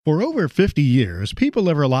For over 50 years, people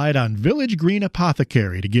have relied on Village Green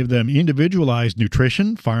Apothecary to give them individualized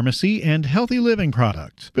nutrition, pharmacy, and healthy living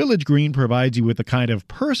products. Village Green provides you with the kind of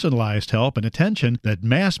personalized help and attention that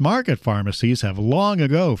mass-market pharmacies have long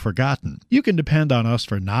ago forgotten. You can depend on us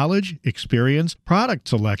for knowledge, experience, product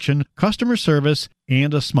selection, customer service,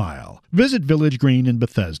 and a smile. Visit Village Green in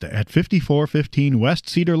Bethesda at 5415 West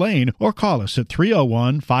Cedar Lane or call us at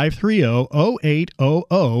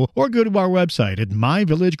 301-530-0800 or go to our website at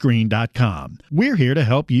myvillagegreen.com. We're here to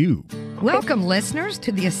help you. Welcome, listeners,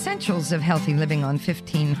 to the Essentials of Healthy Living on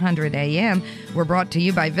 1500 AM. We're brought to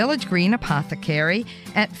you by Village Green Apothecary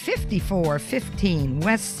at 5415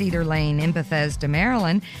 West Cedar Lane in Bethesda,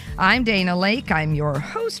 Maryland. I'm Dana Laake. I'm your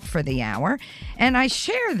host for the hour, and I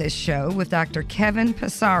share this show with Dr. Kevin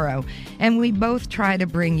Pissarro, and we both try to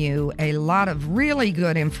bring you a lot of really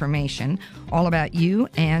good information all about you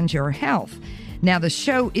and your health. Now, the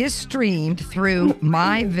show is streamed through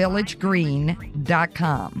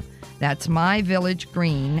myvillagegreen.com. That's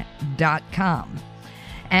myvillagegreen.com.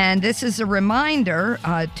 And this is a reminder,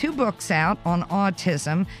 2 books out on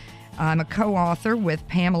autism. I'm a co-author with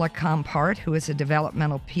Pamela Compart, who is a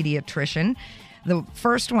developmental pediatrician. The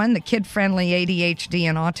first one, the Kid-Friendly ADHD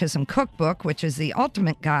and Autism Cookbook, which is the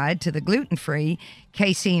ultimate guide to the gluten-free,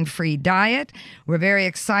 casein-free diet. We're very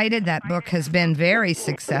excited. That book has been very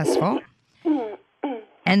successful.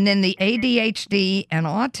 And then the ADHD and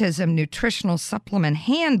Autism Nutritional Supplement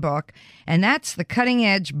Handbook, and that's the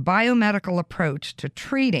cutting-edge biomedical approach to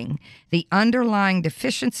treating the underlying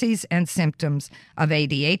deficiencies and symptoms of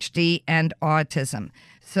ADHD and autism.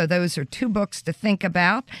 So those are 2 books to think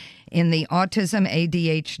about in the autism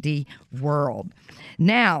ADHD world.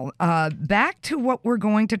 Now, back to what we're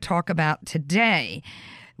going to talk about today.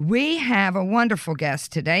 We have a wonderful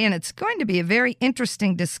guest today, and it's going to be a very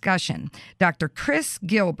interesting discussion, Dr. Chris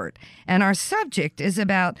Gilbert. And our subject is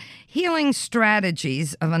about healing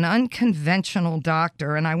strategies of an unconventional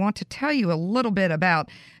doctor. And I want to tell you a little bit about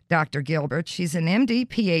Dr. Gilbert. She's an MD,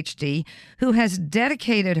 PhD, who has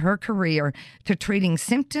dedicated her career to treating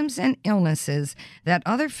symptoms and illnesses that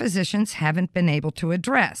other physicians haven't been able to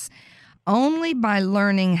address. Only by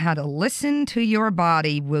learning how to listen to your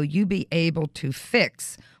body will you be able to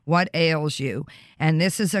fix what ails you. And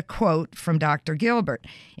this is a quote from Dr. Gilbert.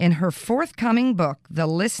 In her forthcoming book, The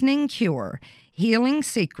Listening Cure, Healing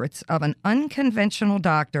Secrets of an Unconventional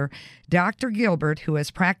Doctor, Dr. Gilbert, who has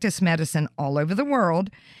practiced medicine all over the world,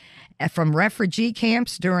 from refugee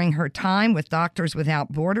camps during her time with Doctors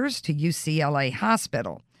Without Borders to UCLA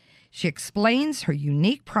Hospital. She explains her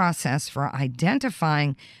unique process for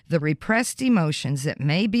identifying the repressed emotions that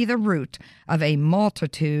may be the root of a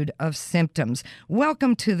multitude of symptoms.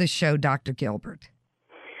 Welcome to the show, Dr. Gilbert.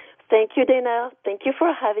 Thank you, Dana. Thank you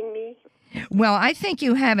for having me. Well, I think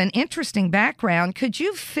you have an interesting background. Could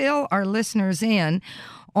you fill our listeners in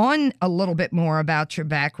on a little bit more about your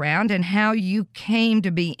background and how you came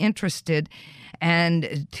to be interested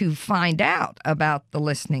and to find out about the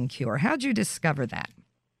Listening Cure? How'd you discover that?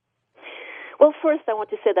 Well, first, I want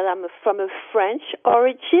to say that I'm from a French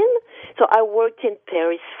origin. So I worked in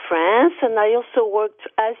Paris, France, and I also worked,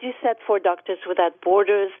 as you said, for Doctors Without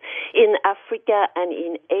Borders in Africa and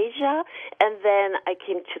in Asia. And then I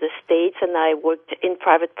came to the States, and I worked in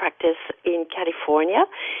private practice in California.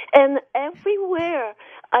 And everywhere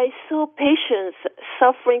I saw patients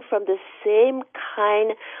suffering from the same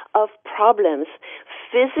kind of problems,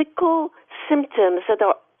 physical symptoms that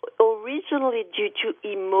are originally due to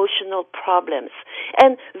emotional problems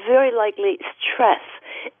and very likely stress.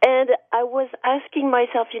 And I was asking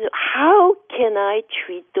myself, how can I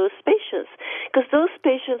treat those patients? Because those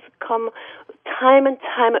patients come time and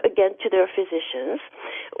time again to their physicians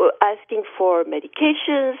asking for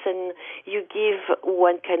medications, and you give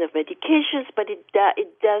one kind of medications, but it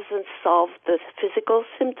doesn't solve the physical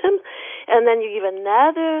symptom. And then you give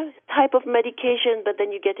another type of medication, but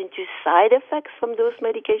then you get into side effects from those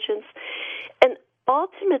medications. And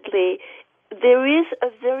ultimately, there is a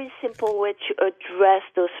very simple way to address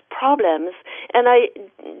those problems, and I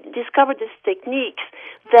discovered this technique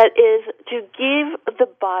that is to give the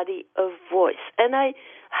body a voice. And I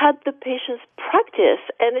had the patients practice,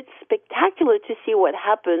 and it's spectacular to see what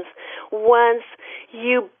happens once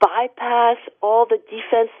you bypass all the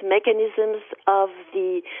defense mechanisms of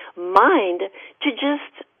the mind to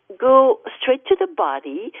just go straight to the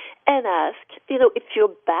body and ask, if your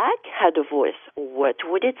back had a voice, what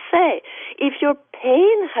would it say? If your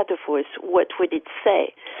pain had a voice, what would it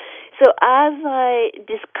say? So as I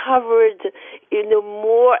discovered,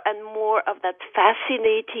 more and more of that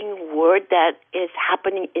fascinating world that is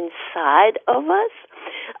happening inside of us,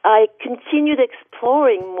 I continued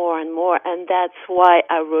exploring more and more, and that's why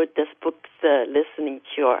I wrote this book, The Listening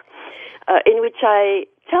Cure, in which I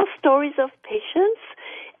tell stories of patients,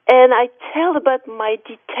 and I tell about my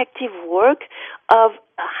detective work of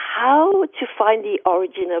how to find the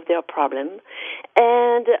origin of their problem.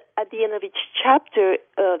 And at the end of each chapter,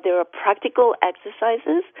 there are practical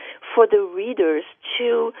exercises for the readers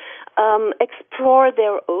to explore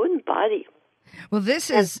their own body. Well, this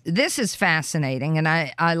is fascinating, and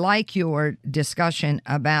I like your discussion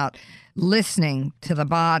about listening to the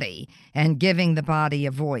body and giving the body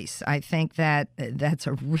a voice. I think that's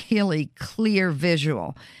a really clear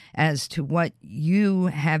visual as to what you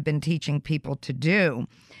have been teaching people to do.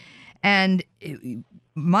 And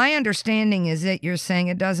my understanding is that you're saying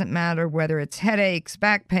it doesn't matter whether it's headaches,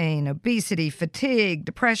 back pain, obesity, fatigue,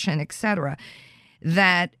 depression, etc.,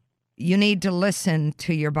 that you need to listen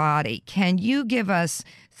to your body. Can you give us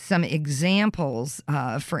some examples,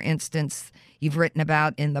 for instance, you've written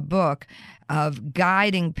about in the book, of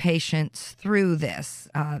guiding patients through this?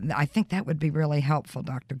 I think that would be really helpful,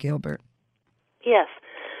 Dr. Gilbert. Yes.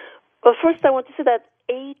 Well, first I want to say that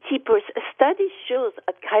 80%, a study shows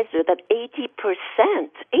at Kaiser that 80%,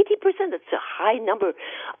 that's a high number,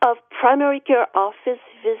 of primary care office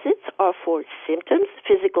visits are for symptoms,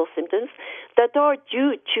 physical symptoms, that are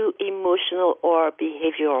due to emotional or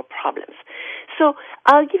behavioral problems. So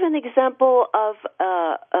I'll give an example of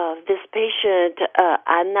this patient,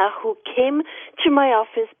 Anna, who came to my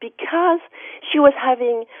office because she was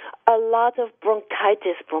having a lot of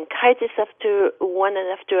bronchitis after one and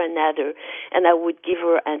after another, and I would give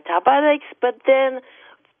her antibiotics, but then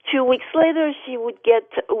 2 weeks later she would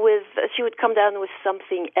come down with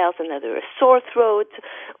something else, another sore throat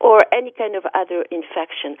or any kind of other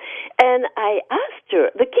infection. And I asked her,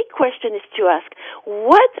 the key question is to ask,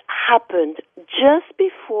 what happened just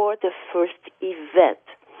before the first event?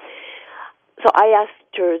 So I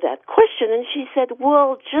asked her that question, and she said,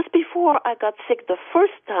 well, just before I got sick the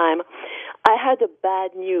first time, I had a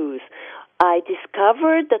bad news. I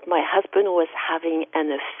discovered that my husband was having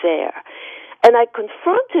an affair. And I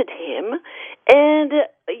confronted him, and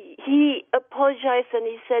he apologized, and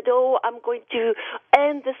he said, oh, I'm going to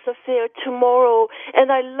end this affair tomorrow,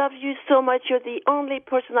 and I love you so much. You're the only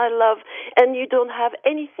person I love, and you don't have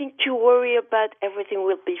anything to worry about. Everything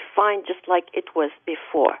will be fine, just like it was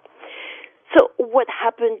before. So what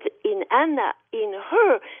happened in Anna, in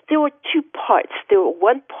her, there were two parts. There were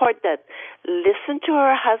one part that listened to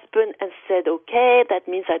her husband and said, okay, that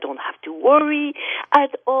means I don't have to worry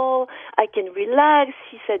at all. I can relax.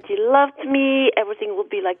 He said he loved me. Everything will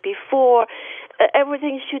be like before.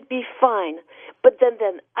 Everything should be fine. But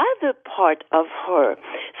then other part of her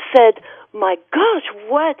said, my gosh,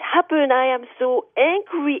 what happened? I am so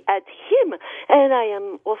angry at him, and I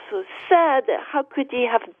am also sad. How could he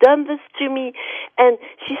have done this to me? And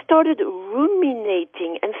she started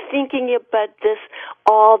ruminating and thinking about this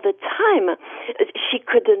all the time. She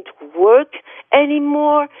couldn't work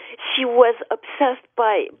anymore. She was obsessed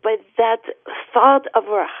by that thought of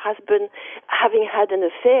her husband having had an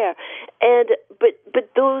affair. But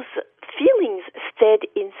those feelings stayed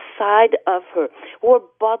inside of her, were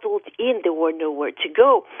bottled in. There were nowhere to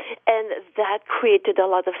go. And that created a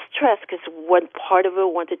lot of stress because one part of her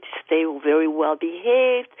wanted to stay very well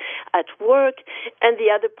behaved at work, and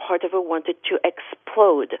the other part of her wanted to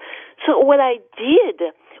explode. So what I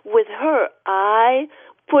did with her, I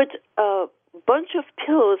put a bunch of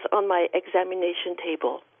pillows on my examination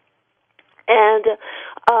table. And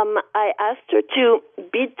I asked her to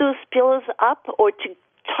beat those pillows up or to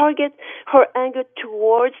target her anger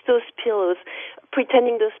towards those pillows,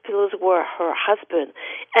 pretending those pillows were her husband.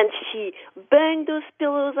 And she banged those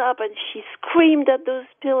pillows up and she screamed at those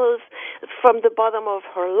pillows from the bottom of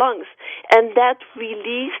her lungs. And that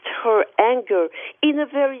released her anger in a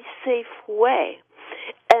very safe way.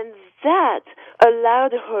 And that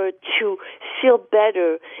allowed her to feel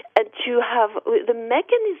better and to have the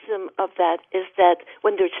mechanism of that is that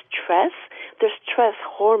when there's stress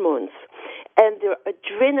hormones. And there's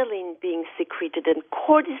adrenaline being secreted and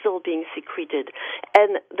cortisol being secreted.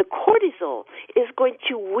 And the cortisol is going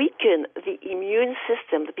to weaken the immune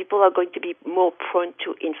system. The people are going to be more prone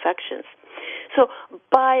to infections. So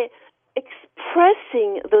by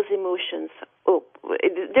expressing those emotions,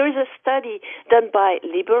 there is a study done by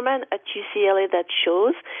Lieberman at UCLA that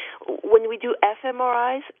shows when we do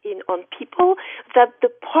fMRIs on people that the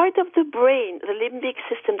part of the brain, the limbic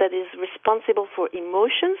system that is responsible for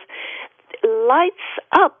emotions, lights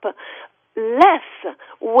up less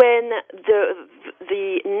when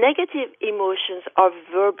the negative emotions are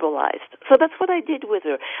verbalized. So that's what I did with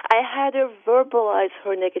her. I had her verbalize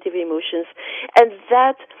her negative emotions, and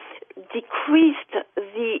that decreased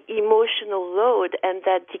the emotional load, and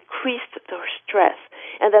that decreased her stress,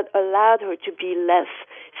 and that allowed her to be less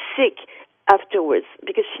sick afterwards,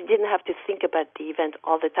 because she didn't have to think about the event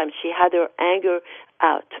all the time. She had her anger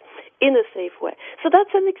out in a safe way. So that's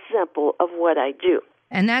an example of what I do.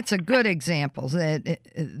 And that's a good example,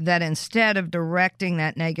 that instead of directing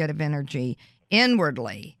that negative energy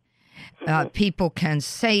inwardly, people can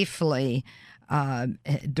safely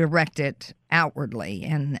direct it outwardly.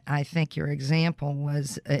 And I think your example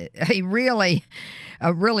was a really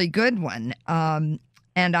good one.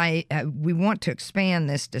 And we want to expand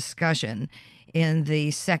this discussion in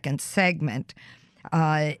the second segment.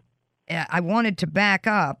 I wanted to back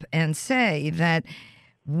up and say that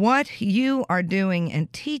what you are doing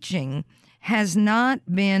and teaching has not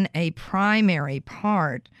been a primary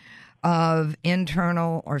part of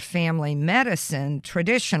internal or family medicine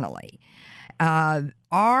traditionally.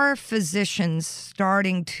 Are physicians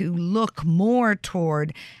starting to look more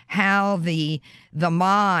toward how the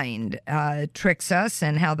mind tricks us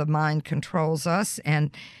and how the mind controls us,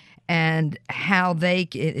 and how they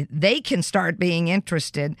can start being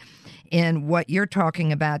interested in what you're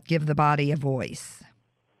talking about, give the body a voice?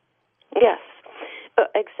 Yes,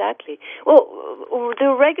 exactly. Well,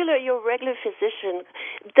 your regular physician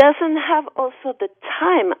doesn't have also the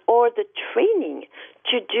time or the training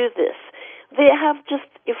to do this. They have just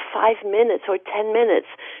 5 minutes or 10 minutes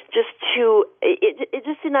just to, it's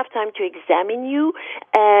just enough time to examine you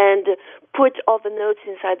and put all the notes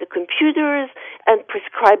inside the computers and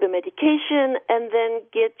prescribe a medication and then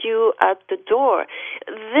get you out the door.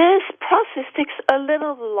 This process takes a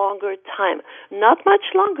little longer time. Not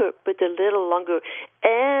much longer, but a little longer,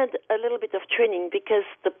 and a little bit of training, because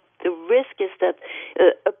the risk is that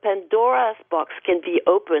a Pandora's box can be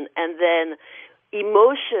opened, and then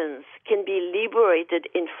emotions can be liberated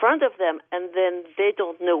in front of them, and then they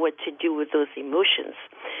don't know what to do with those emotions.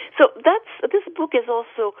 So this book is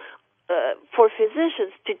also for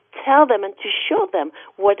physicians to tell them and to show them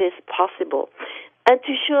what is possible, and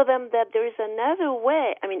to show them that there is another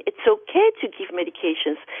way. I mean, it's okay to give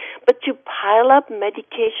medications, but to pile up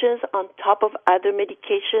medications on top of other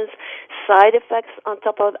medications, side effects on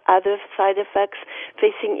top of other side effects,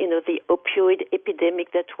 facing, the opioid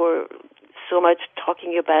epidemic that we're so much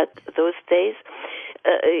talking about those days,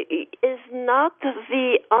 is not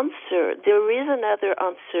the answer. There is another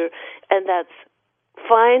answer, and that's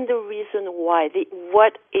find the reason why.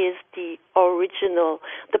 What is the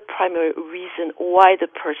primary reason why the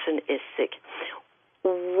person is sick?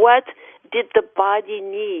 What did the body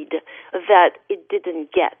need that it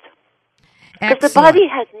didn't get? Because the body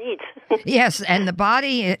has needs. Yes, and the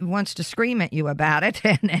body wants to scream at you about it,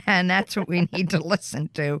 and that's what we need to listen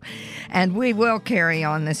to. And we will carry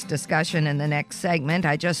on this discussion in the next segment.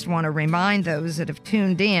 I just want to remind those that have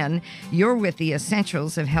tuned in, you're with the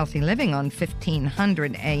Essentials of Healthy Living on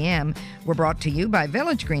 1500 AM. We're brought to you by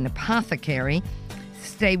Village Green Apothecary.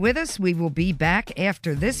 Stay with us. We will be back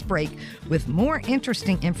after this break with more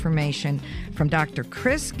interesting information from Dr.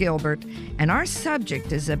 Chris Gilbert, and our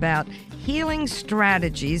subject is about healing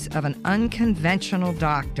strategies of an unconventional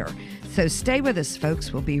doctor. So stay with us,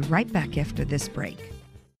 folks. We'll be right back after this break.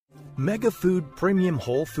 Mega Food Premium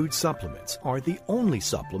Whole Food Supplements are the only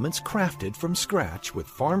supplements crafted from scratch with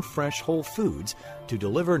farm-fresh whole foods to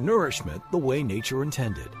deliver nourishment the way nature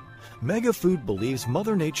intended. Mega Food believes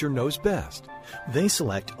Mother Nature knows best. They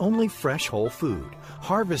select only fresh whole food,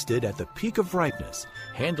 harvested at the peak of ripeness,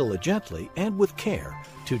 handle it gently and with care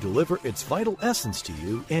to deliver its vital essence to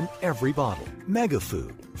you in every bottle. Mega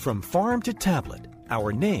Food, from farm to tablet.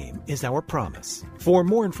 Our name is our promise. For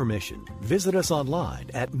more information, visit us online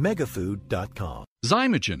at megafood.com.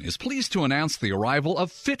 Zymogen is pleased to announce the arrival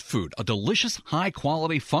of Fit Food, a delicious,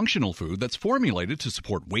 high-quality, functional food that's formulated to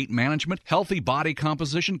support weight management, healthy body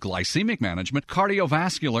composition, glycemic management,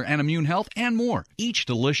 cardiovascular and immune health, and more. Each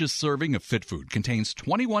delicious serving of Fit Food contains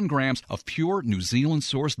 21 grams of pure New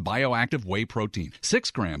Zealand-sourced bioactive whey protein,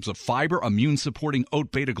 6 grams of fiber immune-supporting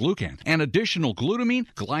oat beta-glucan, and additional glutamine,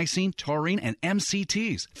 glycine, taurine, and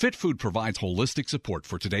MCTs. Fit Food provides holistic support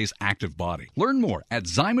for today's active body. Learn more at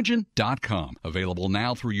Zymogen.com. Available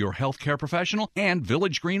now through your healthcare professional and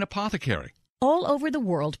Village Green Apothecary. All over the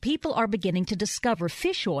world, people are beginning to discover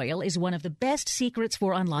fish oil is one of the best secrets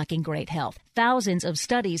for unlocking great health. Thousands of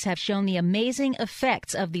studies have shown the amazing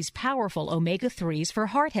effects of these powerful omega-3s for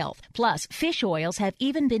heart health. Plus, fish oils have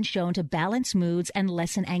even been shown to balance moods and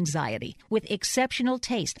lessen anxiety. With exceptional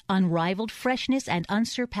taste, unrivaled freshness, and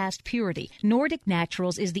unsurpassed purity, Nordic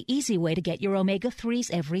Naturals is the easy way to get your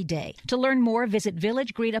omega-3s every day. To learn more, visit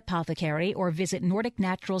Village Green Apothecary or visit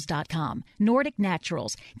NordicNaturals.com. Nordic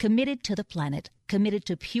Naturals, committed to the planet. Committed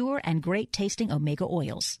to pure and great-tasting omega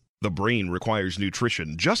oils. The brain requires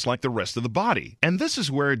nutrition just like the rest of the body. And this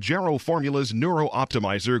is where Gero Formula's Neuro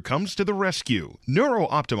Optimizer comes to the rescue. Neuro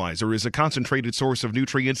Optimizer is a concentrated source of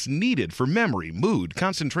nutrients needed for memory, mood,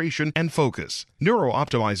 concentration, and focus. Neuro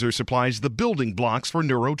Optimizer supplies the building blocks for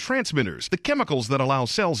neurotransmitters, the chemicals that allow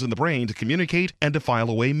cells in the brain to communicate and to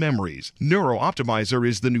file away memories. Neuro Optimizer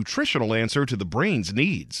is the nutritional answer to the brain's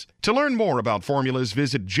needs. To learn more about formulas,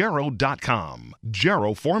 visit Gero.com.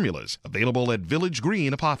 Gero Formulas, available at Village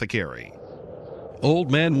Green Apothecary.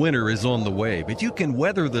 Old Man Winter is on the way, but you can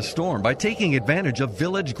weather the storm by taking advantage of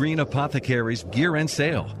Village Green Apothecary's year-end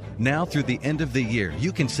sale. Now through the end of the year,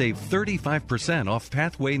 you can save 35% off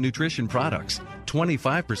Pathway Nutrition products,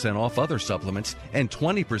 25% off other supplements, and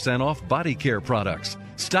 20% off body care products.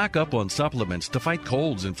 Stock up on supplements to fight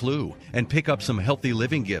colds and flu, and pick up some healthy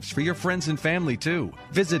living gifts for your friends and family too.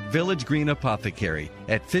 Visit Village Green Apothecary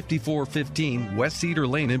at 5415 West Cedar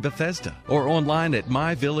Lane in Bethesda, or online at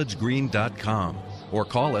myvillagegreen.com, or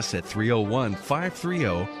call us at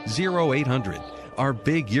 301-530-0800. Our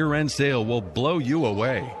big year-end sale will blow you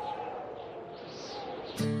away.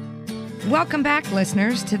 Welcome back,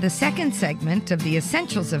 listeners, to the second segment of the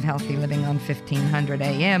Essentials of Healthy Living on 1500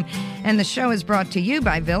 AM. And the show is brought to you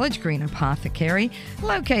by Village Green Apothecary,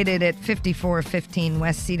 located at 5415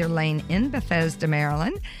 West Cedar Lane in Bethesda,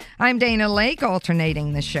 Maryland. I'm Dana Laake,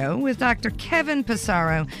 alternating the show with Dr. Kevin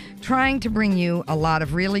Pissarro, trying to bring you a lot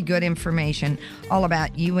of really good information all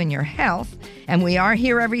about you and your health. And we are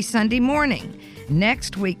here every Sunday morning.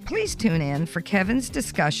 Next week, please tune in for Kevin's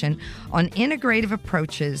discussion on integrative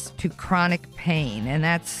approaches to chronic pain, and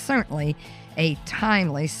that's certainly a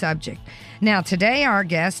timely subject. Now, today our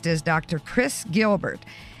guest is Dr. Chris Gilbert,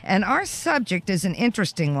 and our subject is an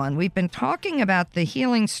interesting one. We've been talking about the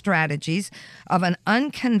healing strategies of an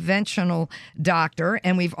unconventional doctor,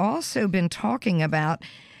 and we've also been talking about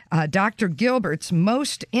Dr. Gilbert's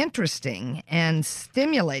most interesting and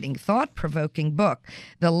stimulating, thought-provoking book,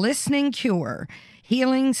 The Listening Cure,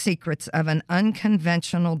 Healing Secrets of an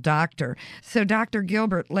Unconventional Doctor. So, Dr.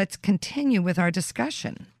 Gilbert, let's continue with our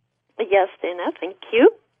discussion. Yes, Dana, thank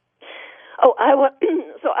you.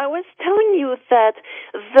 So I was telling you that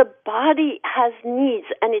the body has needs,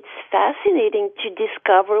 and it's fascinating to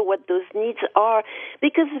discover what those needs are,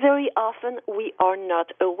 because very often we are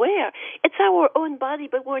not aware. It's our own body,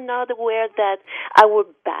 but we're not aware that our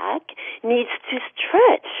back needs to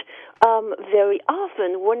stretch. Very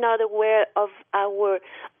often we're not aware of our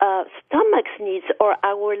stomach's needs or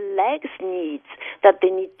our legs' needs, that they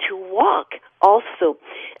need to walk also.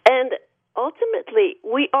 And ultimately,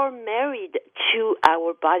 we are married to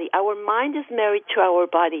our body. Our mind is married to our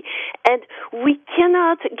body. And we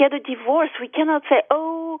cannot get a divorce. We cannot say,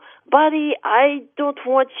 oh, body, I don't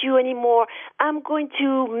want you anymore. I'm going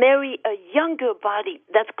to marry a younger body.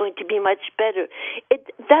 That's going to be much better.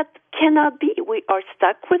 That cannot be. We are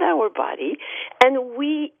stuck with our body, and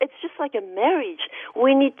it's just like a marriage.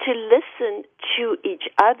 We need to listen to each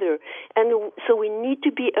other, and so we need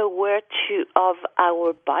to be aware of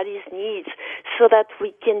our body's needs so that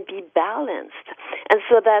we can be balanced, and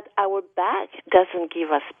so that our back doesn't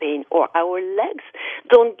give us pain, or our legs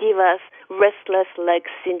don't give us restless leg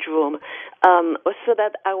syndrome, or so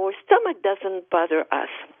that our stomach doesn't bother us.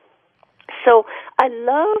 So I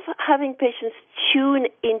love having patients tune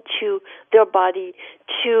into their body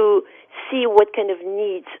to see what kind of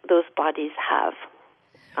needs those bodies have.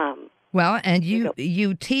 Well, and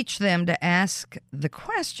you teach them to ask the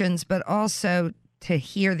questions, but also to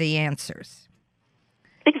hear the answers.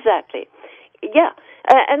 Exactly. Yeah.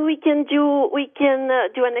 And we can do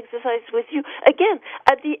an exercise with you. Again,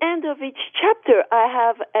 at the end of each chapter, I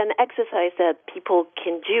have an exercise that people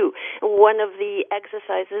can do. One of the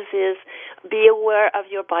exercises is be aware of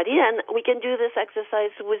your body, and we can do this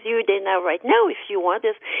exercise with you, Dana, right now, if you want.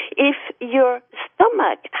 If your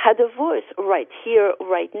stomach had a voice right here,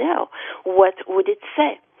 right now, what would it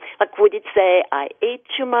say? Like, would it say, I ate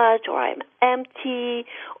too much, or I'm empty,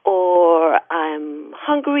 or I'm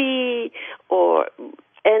hungry,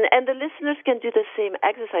 and the listeners can do the same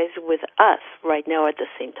exercise with us right now at the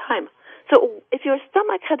same time. So if your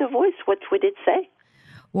stomach had a voice, what would it say?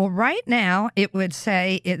 Well, right now, it would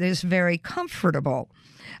say it is very comfortable.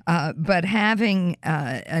 But having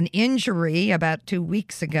an injury about 2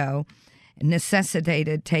 weeks ago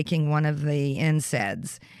necessitated taking one of the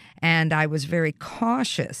NSAIDs. And I was very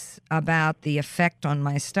cautious about the effect on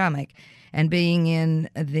my stomach. And being in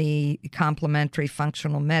the complementary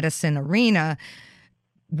functional medicine arena,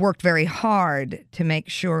 worked very hard to make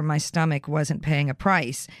sure my stomach wasn't paying a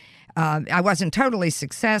price. I wasn't totally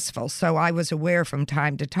successful, so I was aware from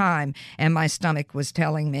time to time, and my stomach was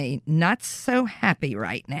telling me, not so happy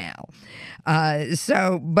right now.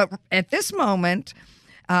 But at this moment,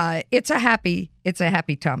 it's a happy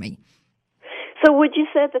tummy. So would you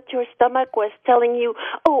say that your stomach was telling you,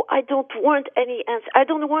 "Oh, I don't want any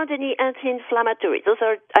anti-inflammatory.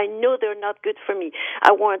 I know they're not good for me.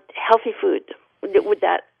 I want healthy food."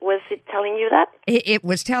 Was it telling you that? It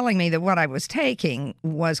was telling me that what I was taking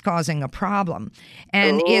was causing a problem.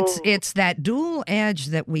 And it's that dual edge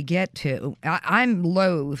that we get to. I'm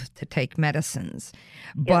loath to take medicines,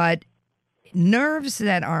 but nerves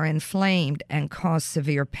that are inflamed and cause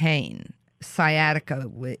severe pain, sciatica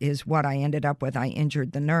is what I ended up with. I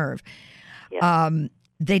injured the nerve.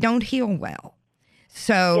 They don't heal well.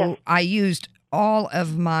 So I used all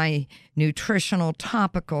of my nutritional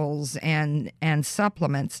topicals and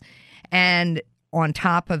supplements, and on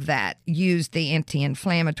top of that, used the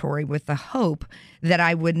anti-inflammatory with the hope that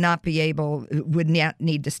I would not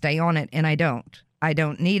need to stay on it, and I don't. I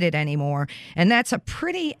don't need it anymore, and that's a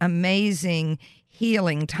pretty amazing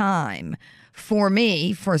healing time for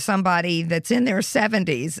me, for somebody that's in their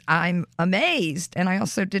 70s. I'm amazed, and I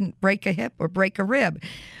also didn't break a hip or break a rib,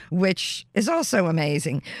 which is also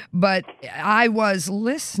amazing. But I was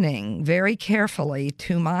listening very carefully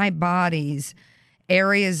to my body's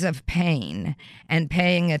areas of pain and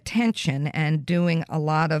paying attention and doing a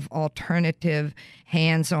lot of alternative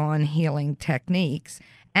hands-on healing techniques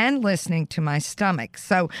and listening to my stomach.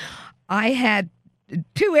 So I had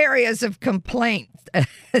 2 areas of complaint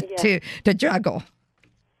to juggle.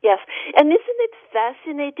 Yes. And isn't it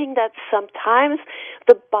fascinating that sometimes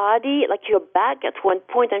the body, like your back at one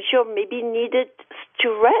point, I'm sure maybe needed to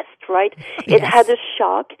rest, right? Yes. It had a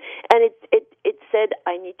shock, and it said,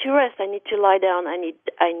 I need to rest, I need to lie down, I need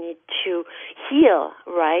to heal,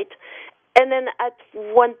 right? And then at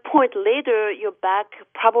one point later, your back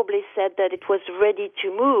probably said that it was ready to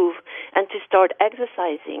move and to start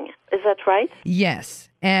exercising. Is that right? Yes.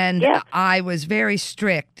 And I was very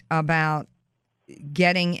strict about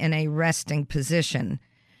getting in a resting position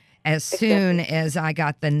as soon as I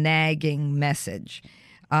got the nagging message,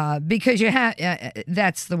 because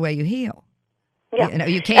that's the way you heal. Yeah.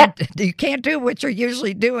 You can't do what you're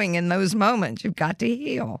usually doing in those moments. You've got to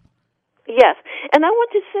heal. Yes, and I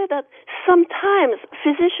want to say that sometimes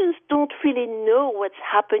physicians don't really know what's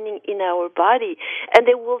happening in our body, and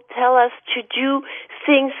they will tell us to do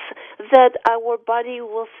things that our body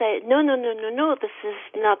will say, no, this is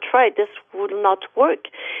not right, this will not work.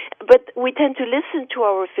 But we tend to listen to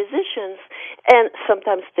our physicians, and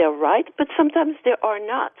sometimes they're right, but sometimes they are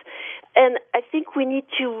not. And I think we need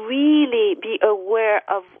to really be aware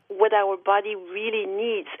of what our body really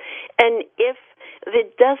needs. And if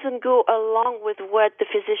it doesn't go along with what the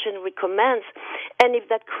physician recommends, and if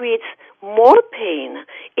that creates more pain,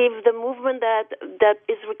 if the movement that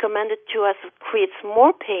is recommended to us creates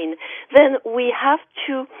more pain, then we have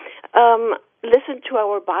to listen to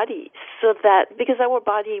our body, because our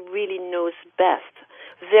body really knows best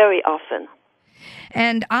very often.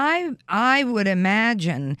 And I would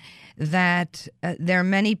imagine that there are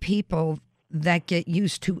many people that get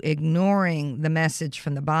used to ignoring the message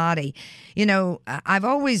from the body. You know, I've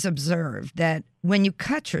always observed that when you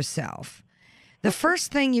cut yourself, the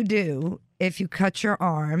first thing you do if you cut your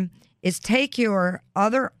arm is take your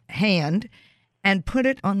other hand and put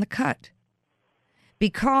it on the cut.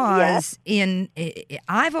 Because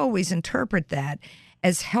I've always interpreted that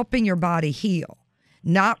as helping your body heal,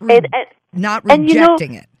 not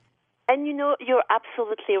rejecting it. And you're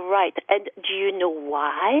absolutely right. And do you know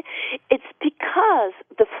why? It's because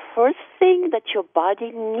the first thing that your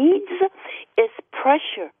body needs is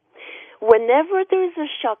pressure. Whenever there is a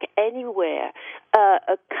shock anywhere,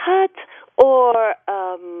 a cut, or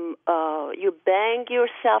you bang your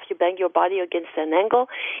body against an angle,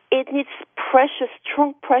 it needs pressure,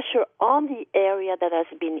 strong pressure on the area that has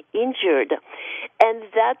been injured. And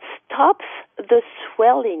that stops the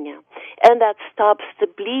swelling, and that stops the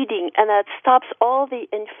bleeding, and that stops all the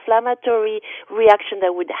inflammatory reaction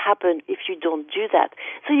that would happen if you don't do that.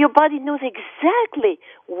 So your body knows exactly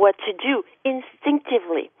what to do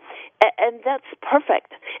instinctively. And that's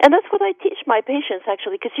perfect. And that's what I teach my patients,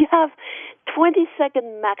 actually, because you have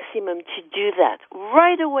 20-second maximum to do that.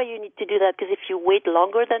 Right away you need to do that, because if you wait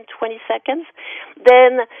longer than 20 seconds,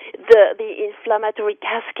 then the inflammatory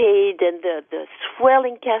cascade and the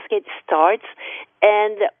swelling cascade starts,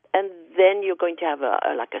 and then you're going to have a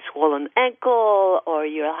swollen ankle, or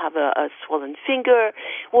you'll have a swollen finger.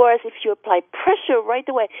 Whereas if you apply pressure right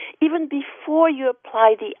away, even before you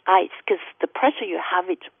apply the ice, because the pressure you have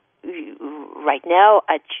it right now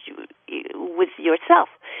with yourself.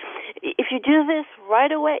 If you do this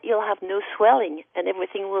right away, you'll have no swelling, and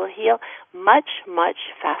everything will heal much, much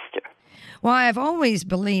faster. Well, I've always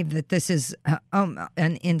believed that this is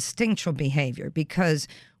an instinctual behavior, because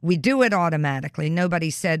we do it automatically.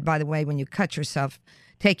 Nobody said, by the way, when you cut yourself,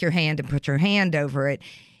 take your hand and put your hand over it.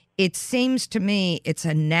 It seems to me it's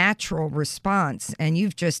a natural response, and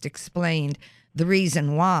you've just explained the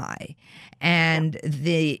reason why and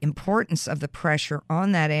the importance of the pressure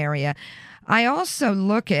on that area. I also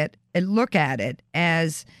look at it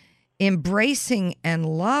as embracing and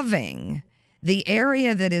loving the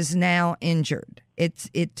area that is now injured.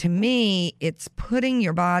 To me, it's putting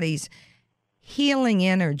your body's healing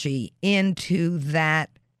energy into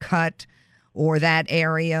that cut or that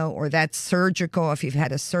area or that surgical, if you've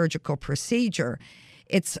had a surgical procedure.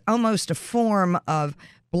 It's almost a form of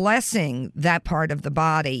blessing that part of the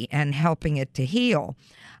body and helping it to heal.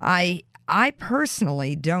 I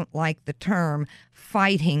personally don't like the term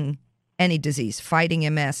fighting any disease, fighting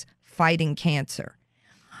MS, fighting cancer.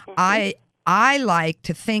 I like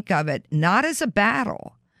to think of it not as a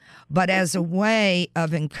battle, but as a way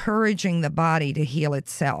of encouraging the body to heal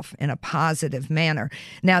itself in a positive manner.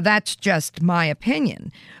 Now, that's just my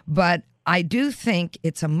opinion, but I do think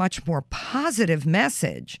it's a much more positive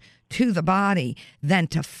message to the body than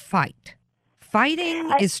to fight. Fighting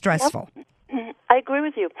is stressful. I agree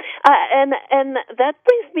with you. And that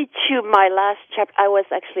brings me to my last chapter. I was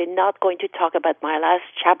actually not going to talk about my last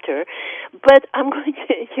chapter, but I'm going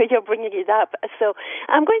to, you're bringing it up, so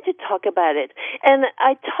I'm going to talk about it. And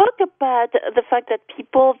I talk about the fact that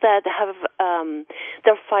people that have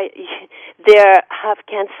they have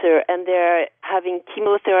cancer, and they're having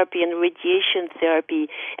chemotherapy and radiation therapy,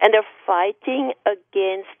 and they're fighting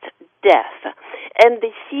against death. And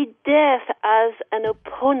they see death as an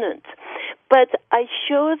opponent. But I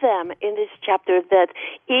show them in this chapter that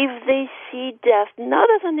if they see death not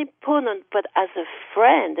as an opponent but as a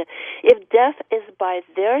friend, if death is by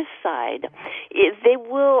their side, they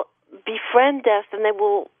will befriend death, and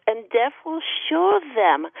death will show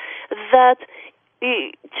them that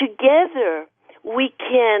together we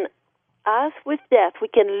can, as with death, we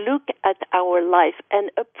can look at our life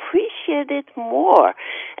and appreciate it more.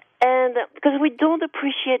 And because we don't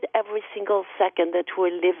appreciate every single second that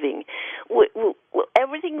we're living.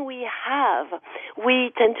 Everything we have,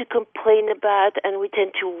 we tend to complain about, and we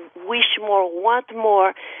tend to wish more, want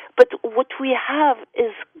more. But what we have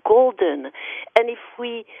is golden. And if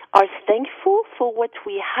we are thankful for what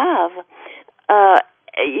we have,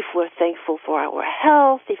 if we're thankful for our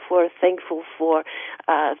health, if we're thankful for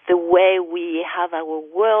the way we have our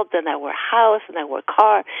world and our house and our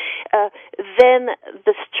car, then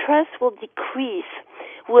the stress will decrease.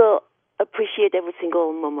 We'll appreciate every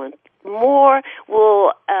single moment more.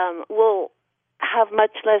 We'll have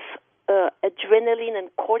much less adrenaline and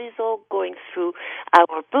cortisol going through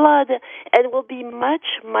our blood, and we'll be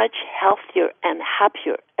much, much healthier and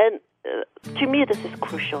happier. And to me, this is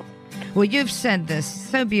crucial. Well, you've said this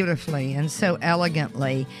so beautifully and so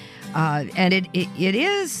elegantly, and it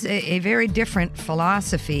is a very different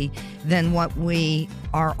philosophy than what we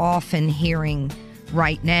are often hearing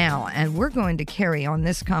right now. And we're going to carry on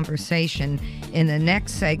this conversation in the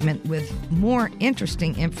next segment with more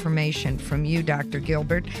interesting information from you, Dr.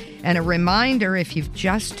 Gilbert. And a reminder, if you've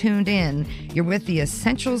just tuned in, you're with the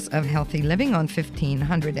Essentials of Healthy Living on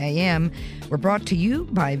 1500 AM. We're brought to you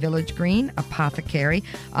by Village Green Apothecary.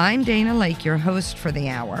 I'm Dana Laake, your host for the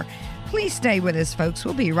hour. Please stay with us, folks.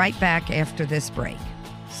 We'll be right back after this break.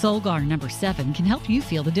 Solgar number 7 can help you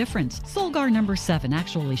feel the difference. Solgar number 7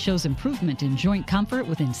 actually shows improvement in joint comfort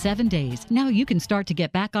within 7 days. Now you can start to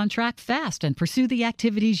get back on track fast and pursue the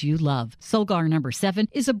activities you love. Solgar number 7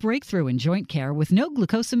 is a breakthrough in joint care with no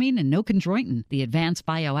glucosamine and no chondroitin. The advanced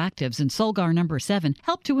bioactives in Solgar number 7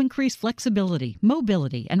 help to increase flexibility,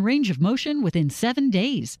 mobility, and range of motion within 7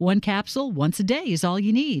 days. One capsule once a day is all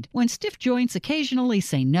you need. When stiff joints occasionally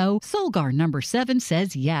say no, Solgar number 7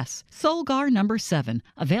 says yes. Solgar number 7.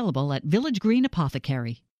 Available at Village Green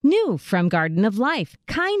Apothecary. New from Garden of Life,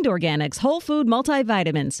 Kind Organics Whole Food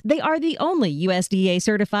Multivitamins. They are the only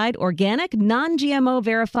USDA-certified, organic, non-GMO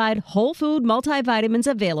verified whole food multivitamins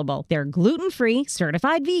available. They're gluten-free,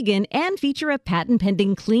 certified vegan, and feature a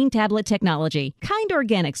patent-pending clean tablet technology. Kind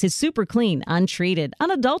Organics is super clean, untreated,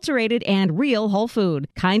 unadulterated, and real whole food.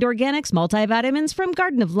 Kind Organics multivitamins from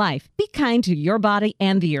Garden of Life. Be kind to your body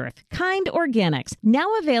and the earth. Kind Organics,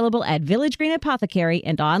 now available at Village Green Apothecary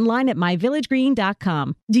and online at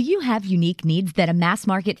myvillagegreen.com. Do you have unique needs that a mass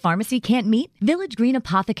market pharmacy can't meet? Village Green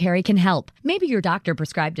Apothecary can help. Maybe your doctor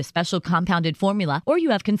prescribed a special compounded formula, or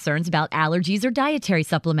you have concerns about allergies or dietary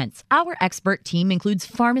supplements. Our expert team includes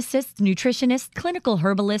pharmacists, nutritionists, clinical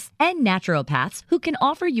herbalists, and naturopaths who can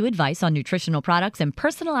offer you advice on nutritional products and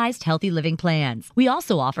personalized healthy living plans. We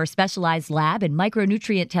also offer specialized lab and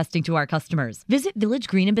micronutrient testing to our customers. Visit Village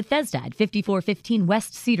Green in Bethesda at 5415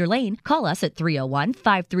 West Cedar Lane. Call us at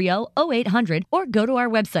 301-530-0800 or go to our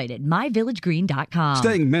website at myvillagegreen.com.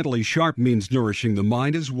 Staying mentally sharp means nourishing the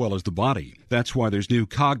mind as well as the body. That's why there's new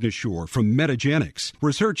Cognisure from Metagenics.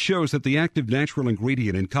 Research shows that the active natural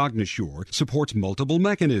ingredient in Cognisure supports multiple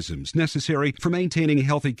mechanisms necessary for maintaining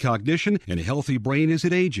healthy cognition and a healthy brain as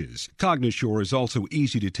it ages. Cognisure is also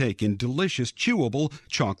easy to take in delicious, chewable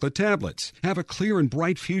chocolate tablets. Have a clear and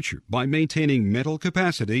bright future by maintaining mental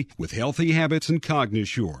capacity with healthy habits and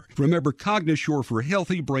Cognisure. Remember Cognisure for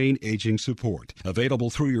healthy brain aging support.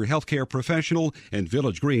 Available through your healthcare professional and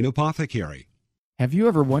Village Green Apothecary. Have you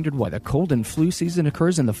ever wondered why the cold and flu season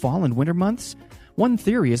occurs in the fall and winter months? One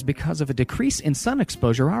theory is because of a decrease in sun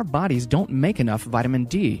exposure, our bodies don't make enough vitamin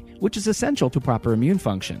D, which is essential to proper immune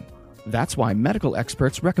function. That's why medical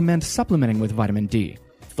experts recommend supplementing with vitamin D.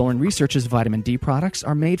 Thorne Research's vitamin D products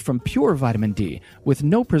are made from pure vitamin D, with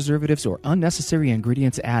no preservatives or unnecessary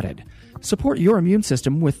ingredients added. Support your immune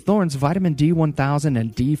system with Thorne's vitamin D1000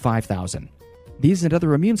 and D5000. These and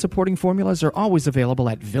other immune-supporting formulas are always available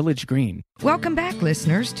at Village Green. Welcome back,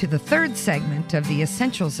 listeners, to the third segment of the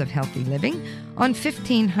Essentials of Healthy Living on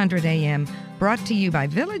 1500 AM, brought to you by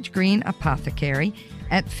Village Green Apothecary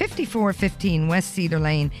at 5415 West Cedar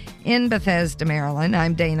Lane in Bethesda, Maryland.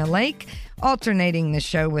 I'm Dana Lake, alternating the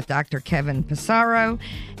show with Dr. Kevin Pissarro,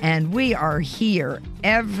 and we are here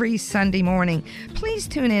every Sunday morning. Please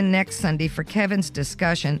tune in next Sunday for Kevin's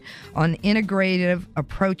discussion on integrative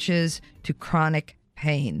approaches to chronic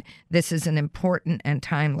pain. This is an important and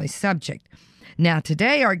timely subject. Now,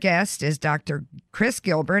 today our guest is Dr. Chris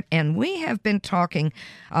Gilbert, and we have been talking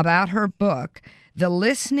about her book, The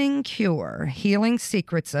Listening Cure: Healing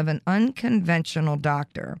Secrets of an Unconventional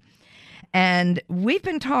Doctor. And we've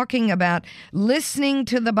been talking about listening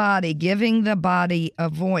to the body, giving the body a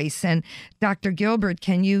voice. And Dr. Gilbert,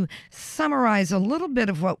 can you summarize a little bit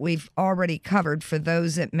of what we've already covered for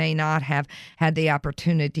those that may not have had the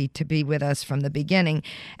opportunity to be with us from the beginning?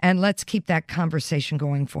 And let's keep that conversation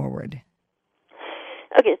going forward.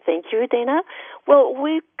 Okay, thank you, Dana. Well,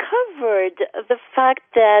 we covered the fact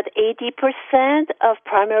that 80% of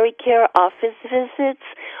primary care office visits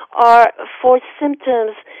are for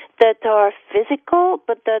symptoms that are physical,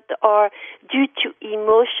 but that are due to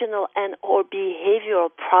emotional and or behavioral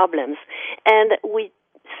problems. And we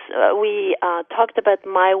talked about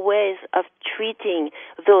my ways of treating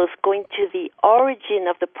those, going to the origin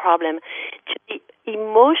of the problem, to the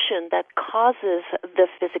emotion that causes the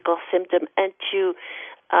physical symptom, and to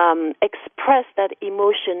express that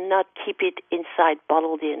emotion, not keep it inside,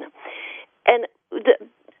 bottled in. And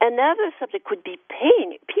another subject would be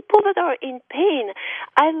pain. People that are in pain,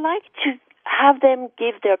 I like to have them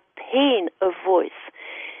give their pain a voice.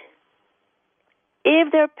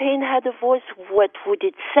 If their pain had a voice, what would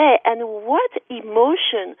it say? And what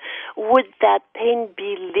emotion would that pain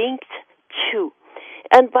be linked to?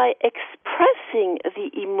 And by expressing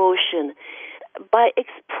the emotion, by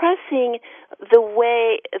expressing the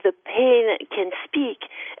way the pain can speak,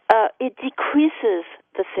 it decreases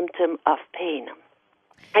the symptom of pain.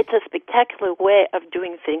 It's a spectacular way of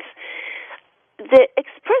doing things. The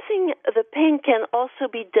expressing the pain can also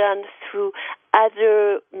be done through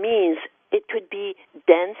other means. It could be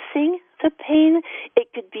dancing the pain.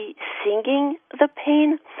 It could be singing the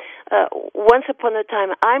pain. Once upon a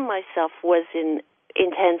time, I myself was in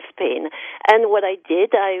intense pain. And what I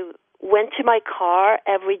did, I went to my car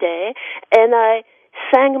every day and I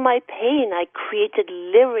sang my pain. I created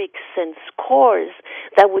lyrics and scores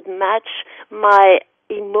that would match my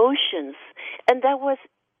emotions. And that was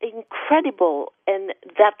incredible, and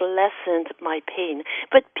that lessened my pain.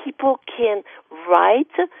 But people can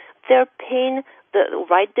write their pain,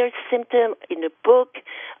 write their symptom in a book.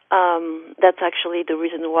 That's actually the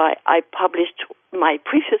reason why I published my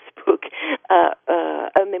previous book,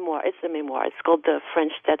 a memoir. It's a memoir. It's called The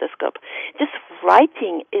French Stethoscope. Just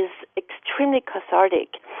writing is extremely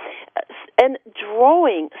cathartic. And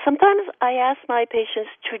drawing, sometimes I ask my patients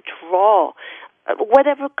to draw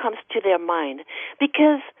whatever comes to their mind,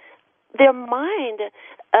 because their mind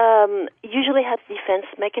usually has defense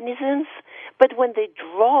mechanisms, but when they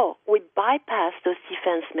draw, we bypass those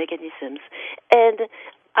defense mechanisms. And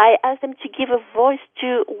I ask them to give a voice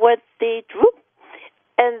to what they drew.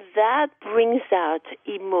 And that brings out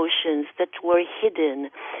emotions that were hidden.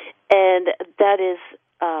 And that is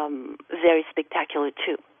very spectacular,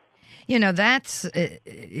 too. You know, that's,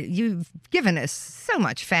 you've given us so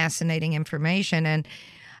much fascinating information, and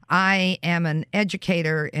I am an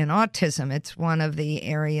educator in autism. It's one of the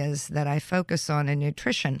areas that I focus on in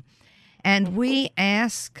nutrition. And we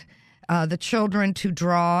ask the children to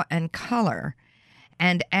draw and color.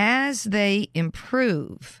 And as they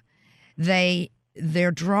improve,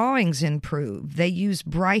 their drawings improve. They use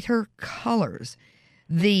brighter colors.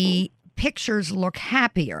 The pictures look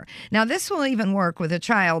happier. Now, this will even work with a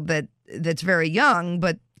child that's very young,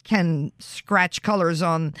 but can scratch colors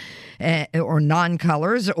on or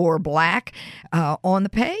non-colors or black on the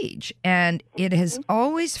page. And it has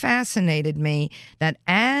always fascinated me that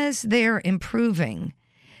as they're improving,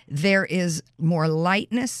 there is more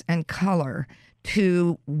lightness and color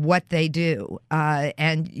to what they do.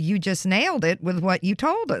 And you just nailed it with what you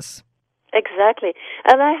told us. Exactly.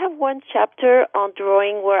 And I have one chapter on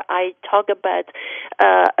drawing where I talk about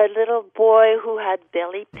a little boy who had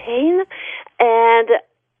belly pain and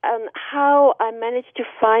how I managed to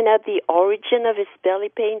find out the origin of his belly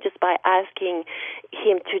pain just by asking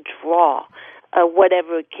him to draw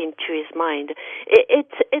whatever came to his mind.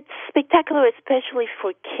 It's spectacular, especially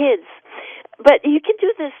for kids. But you can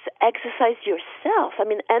do this exercise yourself. I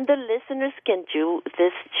mean, and the listeners can do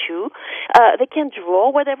this too. They can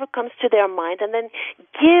draw whatever comes to their mind and then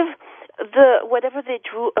give whatever they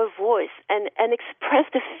drew a voice and express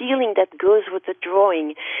the feeling that goes with the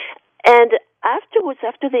drawing. And afterwards,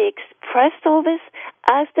 after they expressed all this,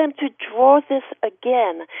 ask them to draw this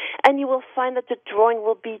again. And you will find that the drawing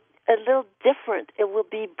will be a little different. It will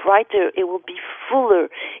be brighter. It will be fuller.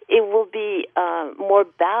 It will be more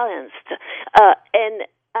balanced. And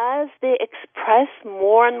as they express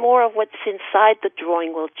more and more of what's inside, the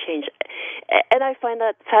drawing will change. And I find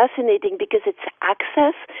that fascinating because it's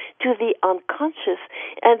access to the unconscious.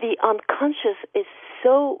 And the unconscious is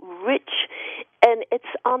so rich and it's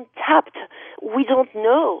untapped. We don't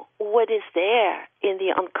know what is there in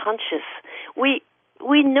the unconscious.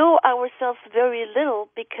 We know ourselves very little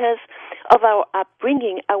because of our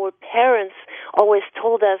upbringing. Our parents always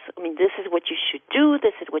told us, I mean, this is what you should do,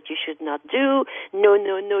 this is what you should not do, no,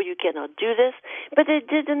 you cannot do this. But they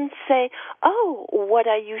didn't say, oh, what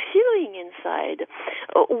are you feeling inside?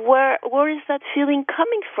 Where is that feeling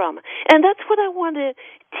coming from? And that's what I want to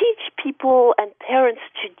teach people and parents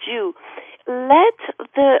to do. Let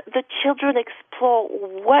the children explore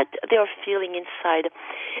what they're feeling inside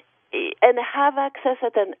and have access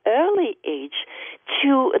at an early age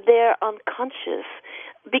to their unconscious,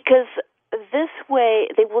 because this way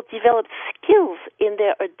they will develop skills in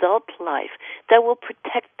their adult life that will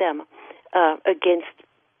protect them against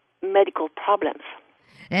medical problems.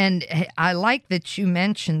 And I like that you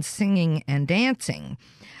mentioned singing and dancing.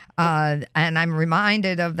 And I'm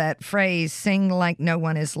reminded of that phrase, sing like no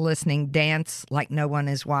one is listening, dance like no one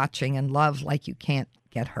is watching, and love like you can't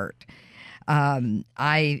get hurt.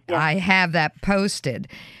 I have that posted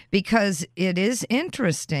because it is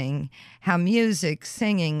interesting how music,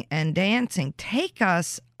 singing, and dancing take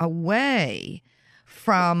us away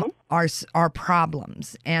from our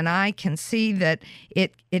problems. And I can see that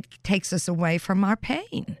it takes us away from our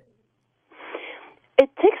pain. It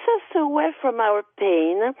takes us away from our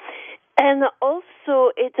pain, and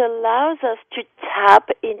also it allows us to tap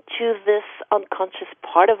into this unconscious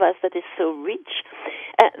part of us that is so rich.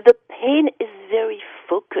 The pain is very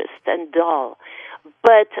focused and dull,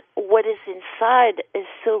 but what is inside is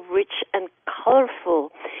so rich and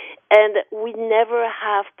colorful, and we never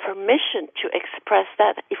have permission to express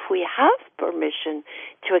that. If we have permission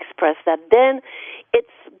to express that, then it's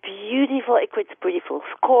beautiful. It creates beautiful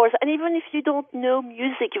scores. And even if you don't know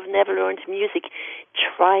music, you've never learned music,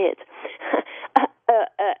 try it.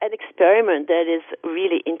 An experiment that is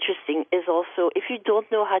really interesting is also, if you don't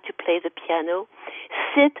know how to play the piano,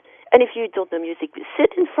 and if you don't know music,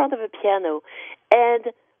 sit in front of a piano and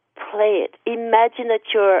play it. Imagine that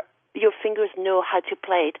your fingers know how to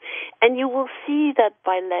play it. And you will see that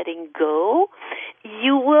by letting go,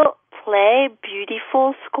 you will play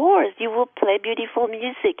beautiful scores. You will play beautiful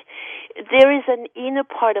music. There is an inner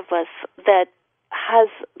part of us that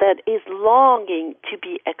is longing to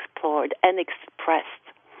be explored and expressed.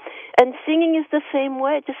 And singing is the same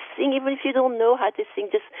way. Just sing, even if you don't know how to sing,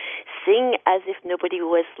 just sing as if nobody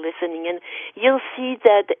was listening. And you'll see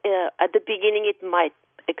that at the beginning it might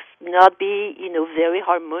not be, very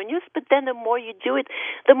harmonious, but then the more you do it,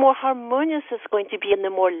 the more harmonious it's going to be and the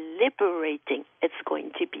more liberating it's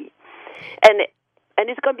going to be. And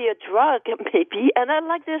it's going to be a drug, maybe, and I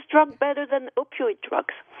like this drug better than opioid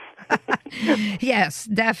drugs. Yes,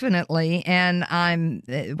 definitely. And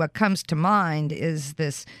what comes to mind is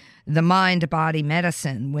the mind-body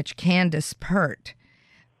medicine, which Candace Pert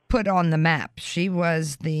put on the map. She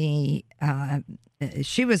was a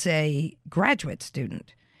graduate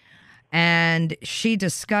student, and she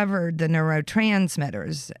discovered the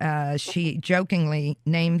neurotransmitters. She jokingly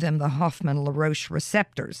named them the Hoffman-LaRoche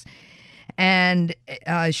receptors. And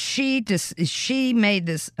she made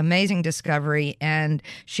this amazing discovery, and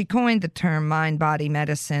she coined the term mind-body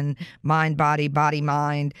medicine, mind-body,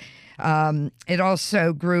 body-mind. It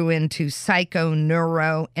also grew into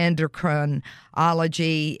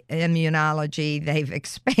psychoneuroendocrinology, immunology. They've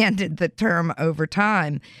expanded the term over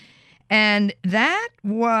time. And that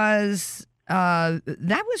was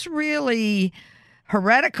really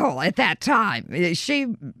heretical at that time.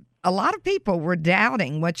 A lot of people were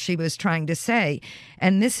doubting what she was trying to say.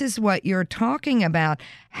 And this is what you're talking about,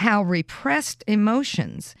 how repressed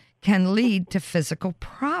emotions can lead to physical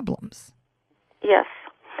problems. Yes,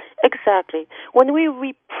 exactly. When we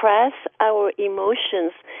repress our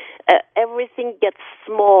emotions, everything gets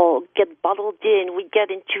small, get bottled in. We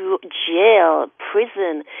get into jail,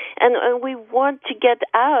 prison, and we want to get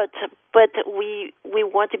out, but we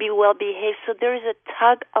want to be well behaved. So there is a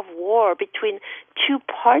tug of war between two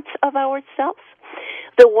parts of ourselves.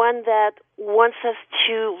 The one that wants us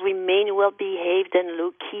to remain well behaved and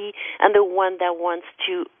low key, and the one that wants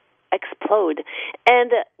to explode.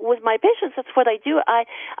 And with my patients, that's what I do. I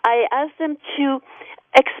ask them to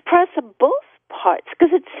express both parts,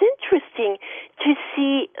 because it's interesting to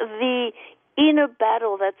see the inner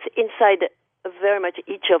battle that's inside very much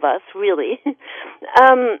each of us, really.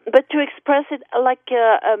 But to express it like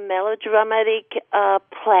a melodramatic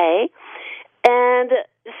play and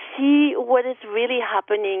see what is really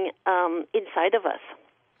happening inside of us.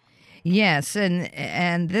 Yes,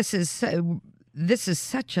 and this is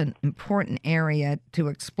such an important area to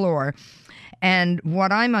explore. And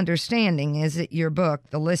what I'm understanding is that your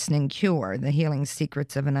book, The Listening Cure, The Healing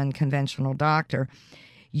Secrets of an Unconventional Doctor,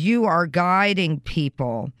 you are guiding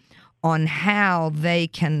people on how they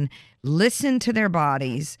can listen to their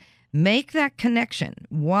bodies, make that connection.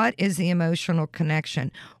 What is the emotional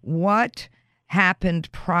connection? What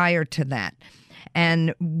happened prior to that?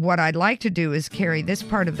 And what I'd like to do is carry this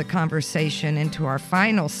part of the conversation into our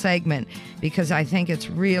final segment, because I think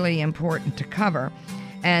it's really important to cover.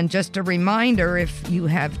 And just a reminder, if you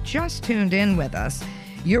have just tuned in with us,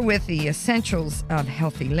 you're with the Essentials of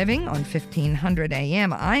Healthy Living on 1500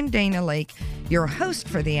 AM. I'm Dana Laake, your host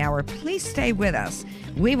for the hour. Please stay with us.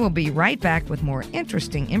 We will be right back with more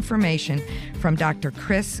interesting information from Dr.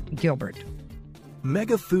 Chris Gilbert.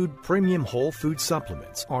 Mega Food Premium Whole Food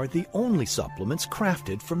Supplements are the only supplements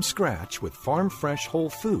crafted from scratch with farm-fresh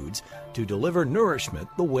whole foods to deliver nourishment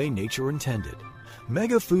the way nature intended.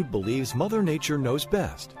 Mega Food believes Mother Nature knows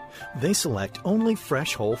best. They select only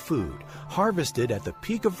fresh whole food, harvested at the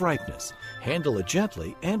peak of ripeness, handle it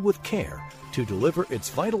gently and with care to deliver its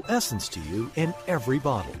vital essence to you in every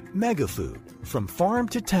bottle. Mega Food, from farm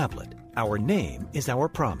to tablet. Our name is our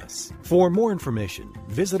promise. For more information,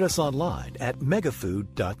 visit us online at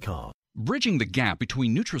megafood.com. Bridging the gap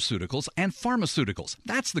between nutraceuticals and pharmaceuticals.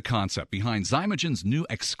 That's the concept behind Zymogen's new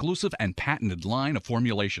exclusive and patented line of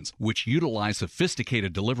formulations, which utilize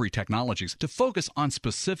sophisticated delivery technologies to focus on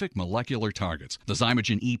specific molecular targets. The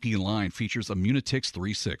Zymogen EP line features Immunotix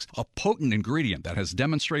 3.6, a potent ingredient that has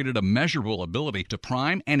demonstrated a measurable ability to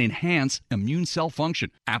prime and enhance immune cell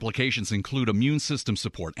function. Applications include immune system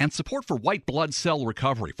support and support for white blood cell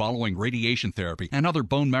recovery following radiation therapy and other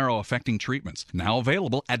bone marrow affecting treatments. Now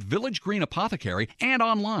available at Village Green Apothecary and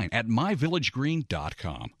online at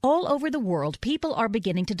myvillagegreen.com. All over the world, people are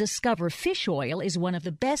beginning to discover fish oil is one of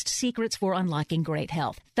the best secrets for unlocking great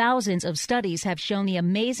health. Thousands of studies have shown the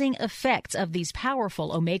amazing effects of these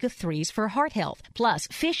powerful omega-3s for heart health. Plus,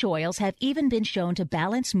 fish oils have even been shown to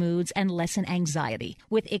balance moods and lessen anxiety.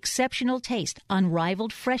 With exceptional taste,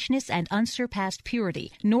 unrivaled freshness, and unsurpassed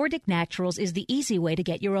purity, Nordic Naturals is the easy way to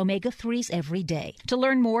get your omega-3s every day. To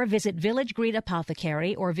learn more, visit Village Green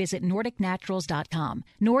Apothecary or visit NordicNaturals.com.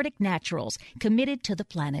 Nordic Naturals, committed to the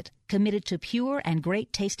planet, committed to pure and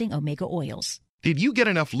great tasting omega oils. Did you get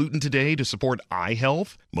enough lutein today to support eye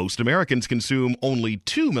health? Most Americans consume only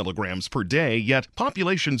 2 milligrams per day, yet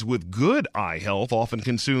populations with good eye health often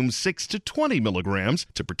consume 6 to 20 milligrams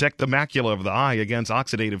to protect the macula of the eye against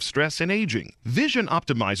oxidative stress and aging. Vision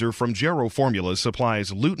Optimizer from Gero Formulas supplies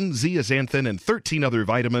lutein, zeaxanthin, and 13 other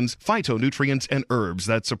vitamins, phytonutrients, and herbs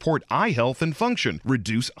that support eye health and function,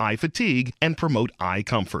 reduce eye fatigue, and promote eye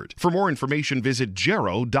comfort. For more information, visit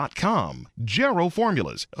Gero.com. Gero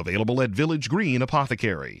Formulas, available at Village Green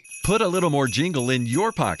Apothecary. Put a little more jingle in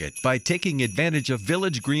your pocket by taking advantage of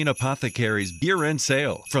Village Green Apothecary's year-end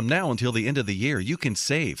sale. From now until the end of the year, you can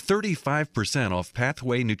save 35% off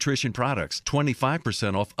Pathway Nutrition products,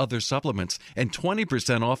 25% off other supplements, and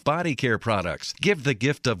 20% off body care products. Give the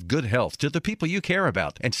gift of good health to the people you care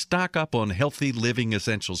about and stock up on healthy living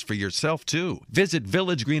essentials for yourself, too. Visit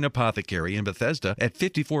Village Green Apothecary in Bethesda at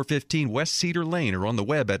 5415 West Cedar Lane or on the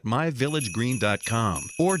web at myvillagegreen.com.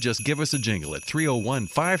 Or just give us a jingle at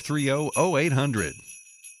 301-530-0800.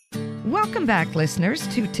 Welcome back, listeners,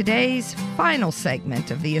 to today's final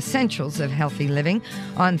segment of the Essentials of Healthy Living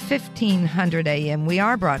on 1500 AM. We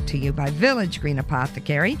are brought to you by Village Green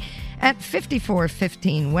Apothecary at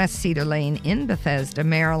 5415 West Cedar Lane in Bethesda,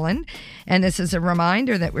 Maryland. And this is a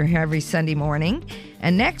reminder that we're here every Sunday morning.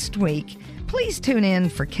 And next week, please tune in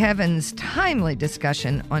for Kevin's timely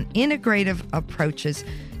discussion on integrative approaches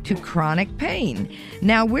to chronic pain.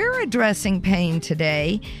 Now, we're addressing pain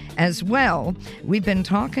today as well. We've been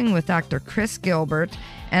talking with Dr. Chris Gilbert,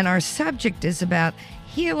 and our subject is about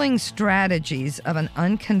healing strategies of an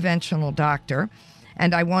unconventional doctor.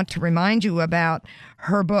 And I want to remind you about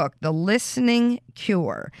her book, The Listening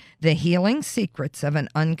Cure, The Healing Secrets of an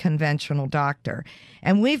Unconventional Doctor.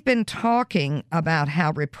 And we've been talking about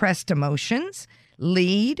how repressed emotions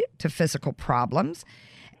lead to physical problems.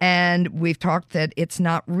 And we've talked that it's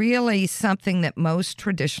not really something that most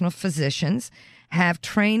traditional physicians have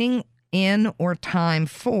training in or time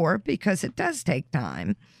for, because it does take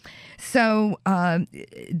time. So,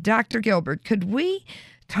 Dr. Gilbert, could we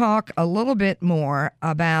talk a little bit more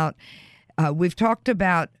about, we've talked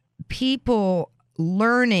about people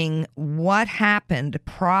learning what happened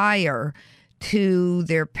prior to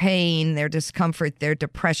their pain, their discomfort, their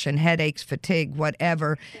depression, headaches, fatigue,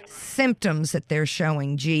 whatever symptoms that they're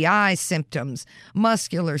showing, GI symptoms,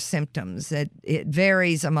 muscular symptoms. It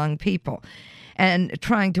varies among people. And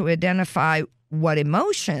trying to identify what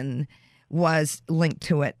emotion was linked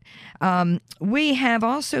to it. We have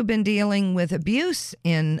also been dealing with abuse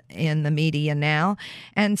in the media now,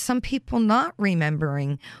 and some people not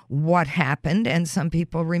remembering what happened and some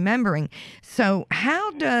people remembering. So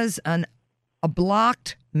how does a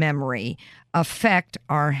blocked memory affect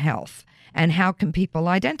our health, and how can people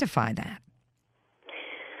identify that?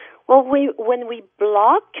 Well, when we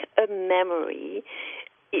block a memory,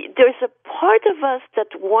 there's a part of us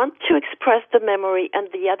that wants to express the memory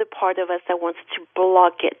and the other part of us that wants to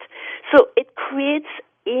block it. So it creates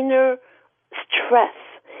inner stress,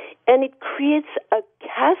 and it creates a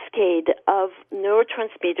cascade of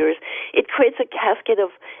neurotransmitters. It creates a cascade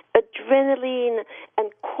of adrenaline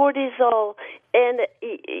and cortisol, and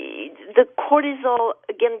the cortisol,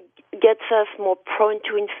 again, gets us more prone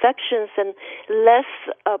to infections and less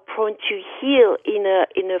prone to heal in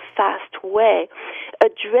a fast way.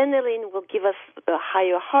 Adrenaline will give us a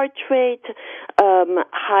higher heart rate,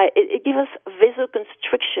 it gives us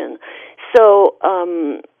vasoconstriction. So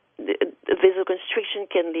vasoconstriction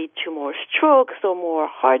can lead to more strokes or more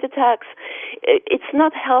heart attacks. It's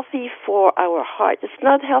not healthy for our heart. It's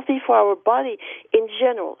not healthy for our body. In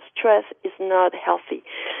general, stress is not healthy.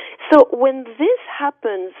 So when this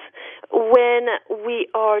happens, when we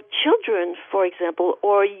are children, for example,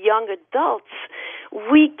 or young adults,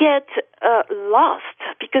 we get lost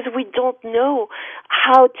because we don't know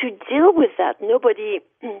how to deal with that. Nobody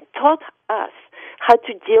taught us how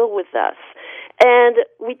to deal with us. And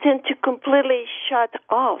we tend to completely shut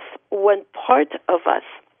off one part of us.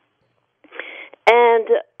 And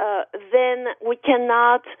then we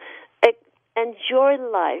cannot enjoy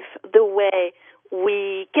life the way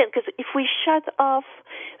we can. Because if we shut off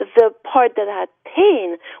the part that had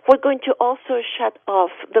pain, we're going to also shut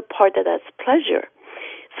off the part that has pleasure.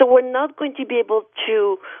 So we're not going to be able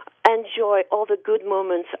to enjoy all the good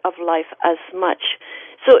moments of life as much.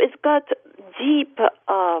 So it's got deep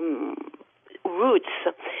roots.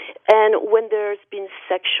 And when there's been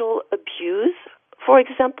sexual abuse, for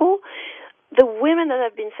example, the women that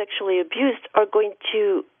have been sexually abused are going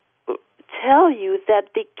to tell you that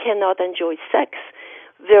they cannot enjoy sex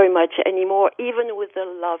very much anymore, even with a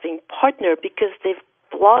loving partner, because they've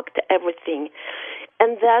blocked everything.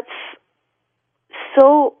 And that's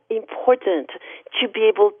so important, to be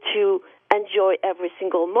able to enjoy every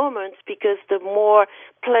single moment, because the more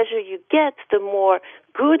pleasure you get, the more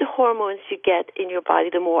good hormones you get in your body,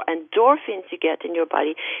 the more endorphins you get in your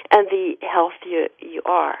body, and the healthier you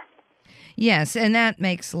are. Yes, and that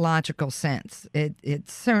makes logical sense. It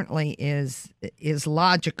certainly is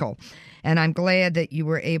logical, and I'm glad that you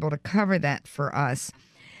were able to cover that for us.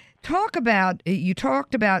 You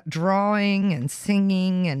talked about drawing and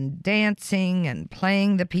singing and dancing and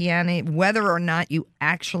playing the piano, whether or not you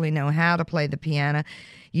actually know how to play the piano,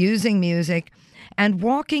 using music, and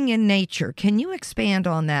walking in nature. Can you expand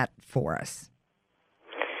on that for us?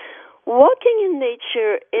 Walking in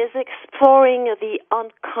nature is exploring the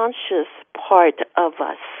unconscious part of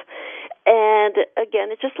us. And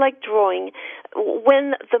again, it's just like drawing.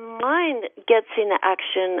 When the mind gets in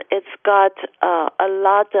action, it's got a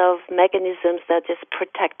lot of mechanisms that is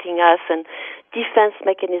protecting us and defense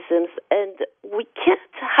mechanisms, and we can't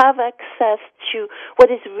have access to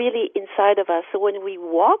what is really inside of us. So when we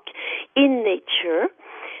walk in nature,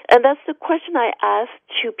 and that's the question I ask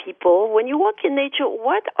to people, when you walk in nature,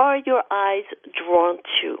 what are your eyes drawn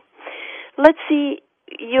to? Let's see,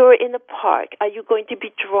 you're in a park. Are you going to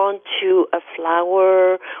be drawn to a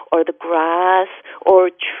flower or the grass or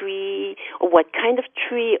a tree, or what kind of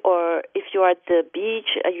tree? Or if you're at the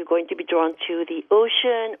beach, are you going to be drawn to the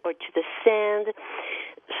ocean or to the sand?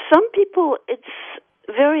 Some people, it's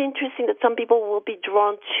very interesting that some people will be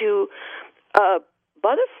drawn to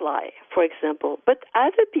butterfly, for example, but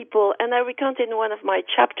other people, and I recount in one of my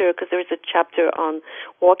chapters, because there is a chapter on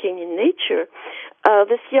walking in nature,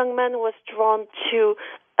 this young man was drawn to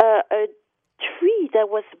a tree that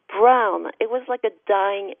was brown. It was like a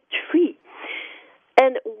dying tree.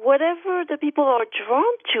 And whatever the people are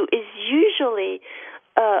drawn to is usually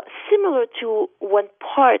similar to one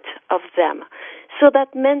part of them. So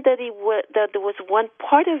that meant that that there was one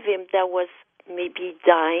part of him that was maybe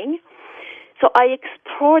dying. So I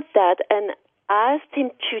explored that and asked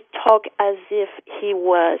him to talk as if he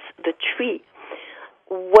was the tree.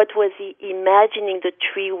 What was he imagining the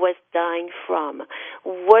tree was dying from?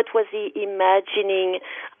 What was he imagining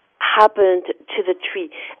happened to the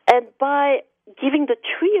tree? And by giving the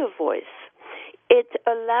tree a voice, it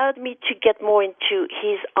allowed me to get more into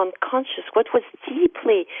his unconscious, what was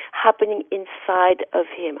deeply happening inside of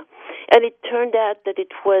him. And it turned out that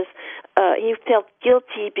it was, he felt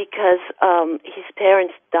guilty because his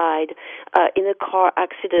parents died in a car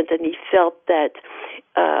accident, and he felt that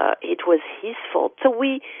it was his fault. So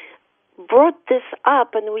we brought this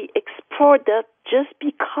up and we explored that just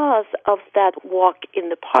because of that walk in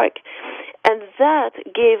the park. And that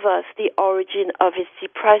gave us the origin of his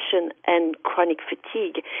depression and chronic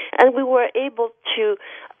fatigue. And we were able to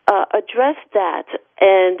address that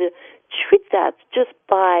and treat that just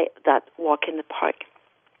by that walk in the park.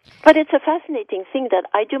 But it's a fascinating thing that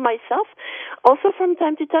I do myself also from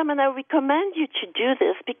time to time, and I recommend you to do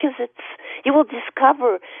this because you will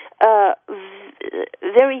discover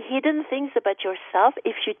very hidden things about yourself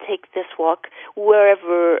if you take this walk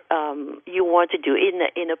wherever you want to do,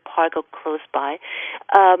 in a park or close by,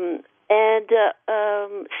 and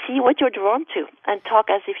see what you're drawn to and talk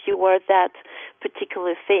as if you were that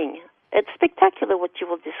particular thing. It's spectacular what you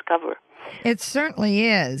will discover. It certainly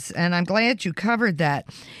is, and I'm glad you covered that.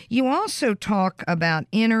 You also talk about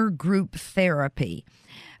inner group therapy.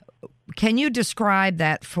 Can you describe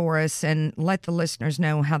that for us and let the listeners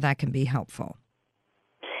know how that can be helpful?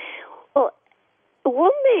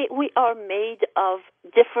 Well, we are made of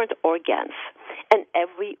different organs, and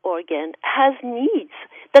every organ has needs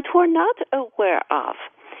that we're not aware of.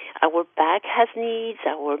 Our back has needs,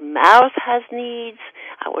 our mouth has needs,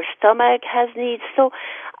 our stomach has needs. So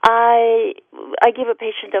I give a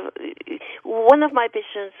patient one of my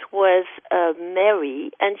patients was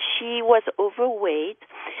Mary, and she was overweight,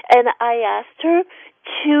 and I asked her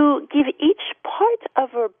to give each part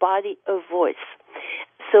of her body a voice.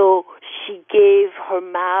 So she gave her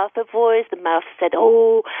mouth a voice. The mouth said,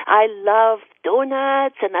 "Oh, I love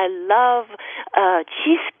donuts, and I love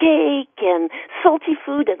cheesecake and salty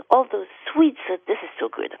food and all those sweets. This is so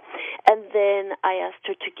good." And then I asked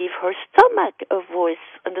her to give her stomach a voice,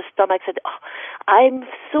 and the stomach said, "Oh, I'm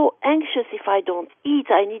so anxious if I don't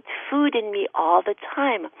eat. I need food in me all the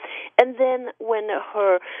time." And then when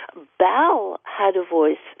her bowel had a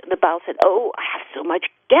voice, the bowel said, "Oh, I have so much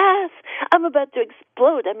gas. I'm about to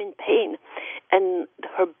explode. I'm in pain." And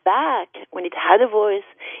her back, when it had a voice,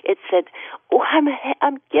 it said, "Oh,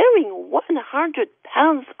 I'm carrying 100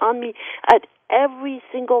 pounds on me at every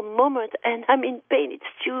single moment, and I'm in pain. It's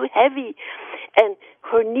too heavy." And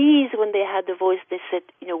her knees, when they had the voice, they said,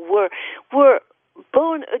 we're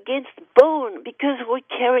bone against bone because we're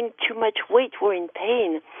carrying too much weight, we're in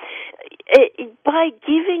pain. By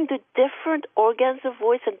giving the different organs a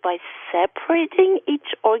voice and by separating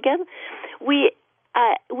each organ, we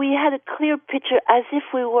had a clear picture as if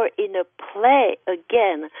we were in a play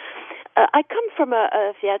again. I come from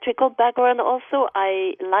a theatrical background also.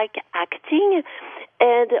 I like acting,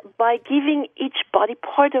 and by giving each body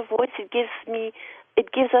part a voice, it gives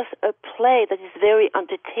us a play that is very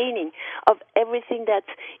entertaining of everything that's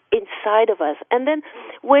inside of us. And then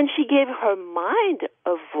when she gave her mind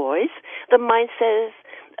a voice, the mind says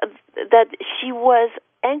that she was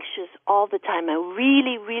anxious all the time and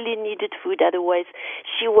really, really needed food. Otherwise,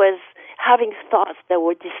 she was having thoughts that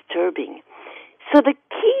were disturbing. So the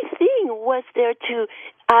key thing was there to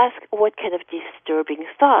ask what kind of disturbing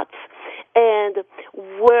thoughts and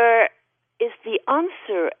where is the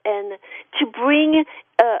answer, and to bring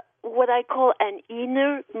what I call an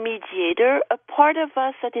inner mediator, a part of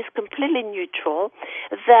us that is completely neutral,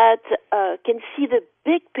 that can see the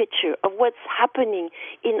big picture of what's happening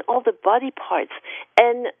in all the body parts,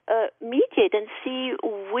 and mediate and see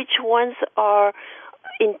which ones are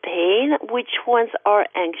in pain, which ones are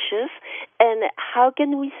anxious, and how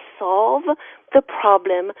can we solve the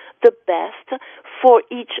problem the best for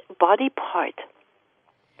each body part.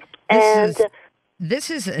 This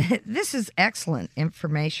is excellent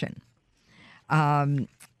information. And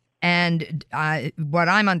what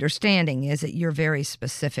I'm understanding is that you're very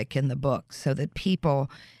specific in the book so that people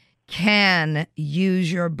can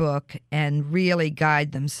use your book and really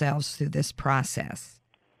guide themselves through this process.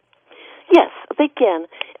 Yes, they can.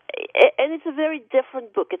 And it's a very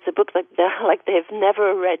different book. It's a book like they've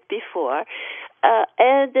never read before.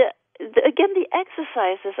 And again, the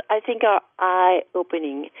exercises, I think, are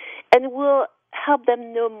eye-opening and will help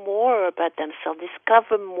them know more about themselves,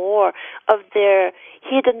 discover more of their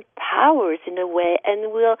hidden powers in a way,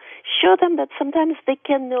 and will show them that sometimes they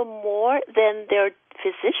can know more than their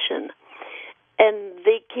physician. And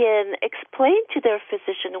they can explain to their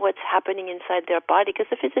physician what's happening inside their body, because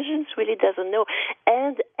the physician really doesn't know.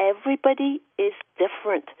 And everybody is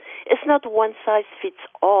different. It's not one size fits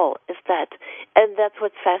all, is that. And that's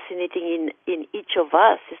what's fascinating in each of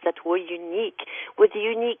us, is that we're unique, with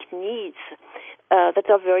unique needs that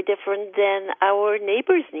are very different than our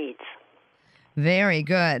neighbors' needs. Very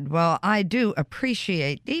good. Well, I do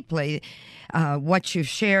appreciate deeply what you've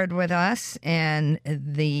shared with us and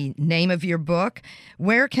the name of your book.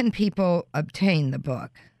 Where can people obtain the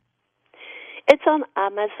book? It's on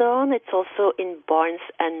Amazon. It's also in Barnes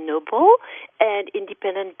 & Noble and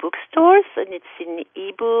independent bookstores, and it's in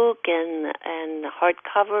ebook and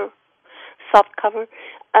hardcover, softcover.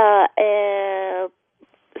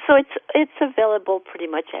 So it's available pretty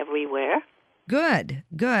much everywhere. Good,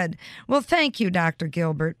 good. Well, thank you, Dr.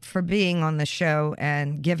 Gilbert, for being on the show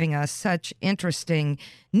and giving us such interesting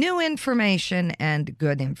new information and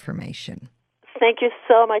good information. Thank you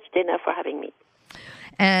so much, Dana, for having me.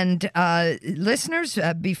 And listeners,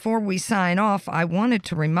 before we sign off, I wanted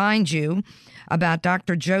to remind you about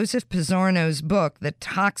Dr. Joseph Pizzorno's book, The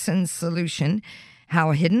Toxin Solution: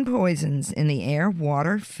 How Hidden Poisons in the Air,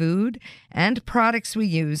 Water, Food, and Products We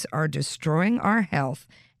Use Are Destroying Our Health,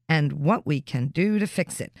 and What We Can Do to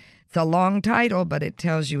Fix It. It's a long title, but it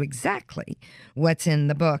tells you exactly what's in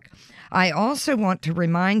the book. I also want to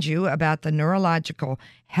remind you about the Neurological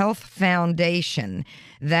Health Foundation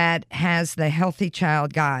that has the Healthy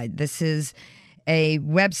Child Guide. This is a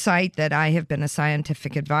website that I have been a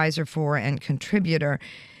scientific advisor for and contributor.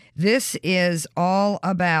 This is all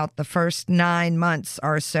about the first 9 months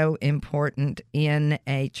are so important in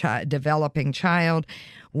a developing child,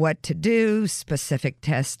 what to do, specific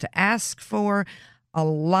tests to ask for, a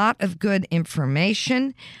lot of good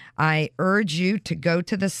information. I urge you to go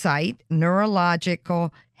to the site,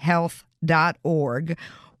 neurologicalhealth.org,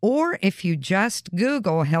 or if you just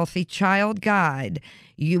Google Healthy Child Guide,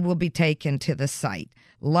 you will be taken to the site.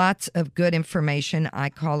 Lots of good information. I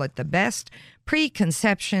call it the best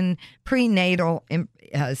preconception, prenatal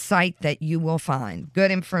site that you will find.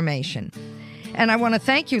 Good information. And I want to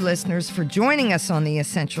thank you, listeners, for joining us on the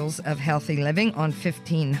Essentials of Healthy Living on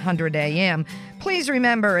 1500 AM. Please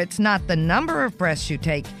remember, it's not the number of breaths you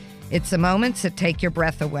take, it's the moments that take your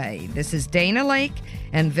breath away. This is Dana Laake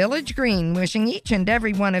and Village Green wishing each and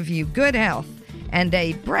every one of you good health and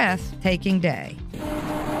a breathtaking day.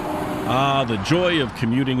 Ah, the joy of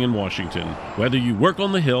commuting in Washington. Whether you work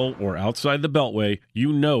on the Hill or outside the Beltway,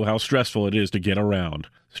 you know how stressful it is to get around.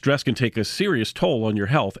 Stress can take a serious toll on your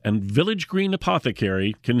health, and Village Green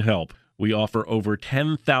Apothecary can help. We offer over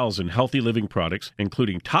 10,000 healthy living products,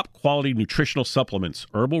 including top-quality nutritional supplements,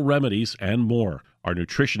 herbal remedies, and more. Our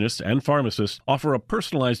nutritionists and pharmacists offer a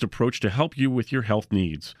personalized approach to help you with your health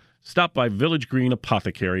needs. Stop by Village Green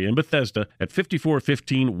Apothecary in Bethesda at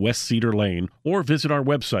 5415 West Cedar Lane or visit our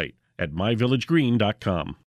website at myvillagegreen.com.